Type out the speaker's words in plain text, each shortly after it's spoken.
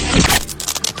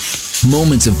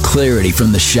Moments of clarity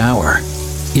from the shower.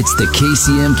 It's the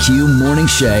KCMQ Morning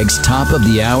Shags top of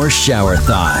the hour shower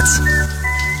thoughts.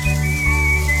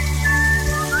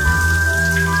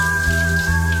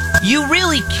 You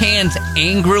really can't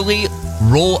angrily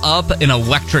roll up an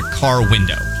electric car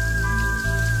window.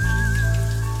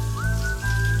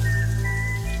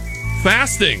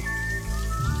 Fasting.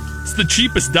 It's the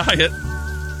cheapest diet.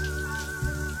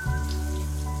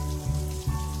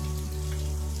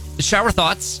 Shower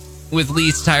thoughts with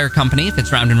Lee's Tire Company. If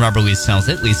it's round and rubber, Lee sells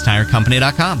it.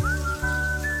 Lee'sTireCompany.com.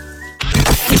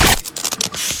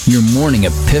 Your morning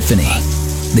epiphany.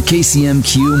 The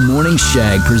KCMQ Morning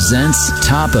Shag presents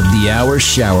top of the hour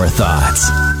shower thoughts.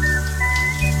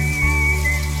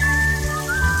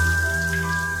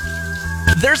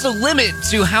 There's a limit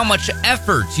to how much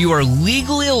effort you are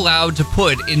legally allowed to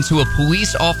put into a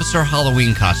police officer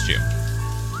Halloween costume.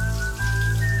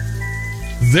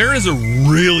 There is a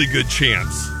really good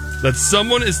chance that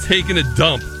someone is taking a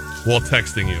dump while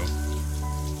texting you.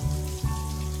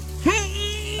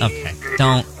 Okay,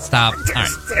 don't stop. All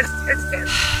right.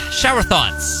 Shower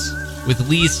thoughts with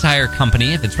Lee's Tire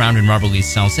Company. If it's round and rubber, Lee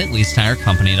sells it.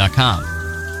 Lee'sTireCompany.com.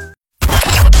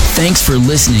 Thanks for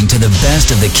listening to the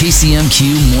best of the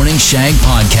KCMQ Morning Shag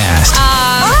podcast.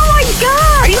 Oh my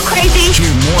God, are you crazy?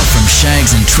 Hear more from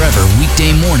Shags and Trevor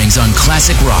weekday mornings on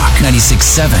Classic Rock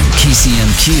 96.7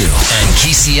 KCMQ and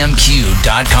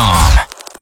KCMQ.com.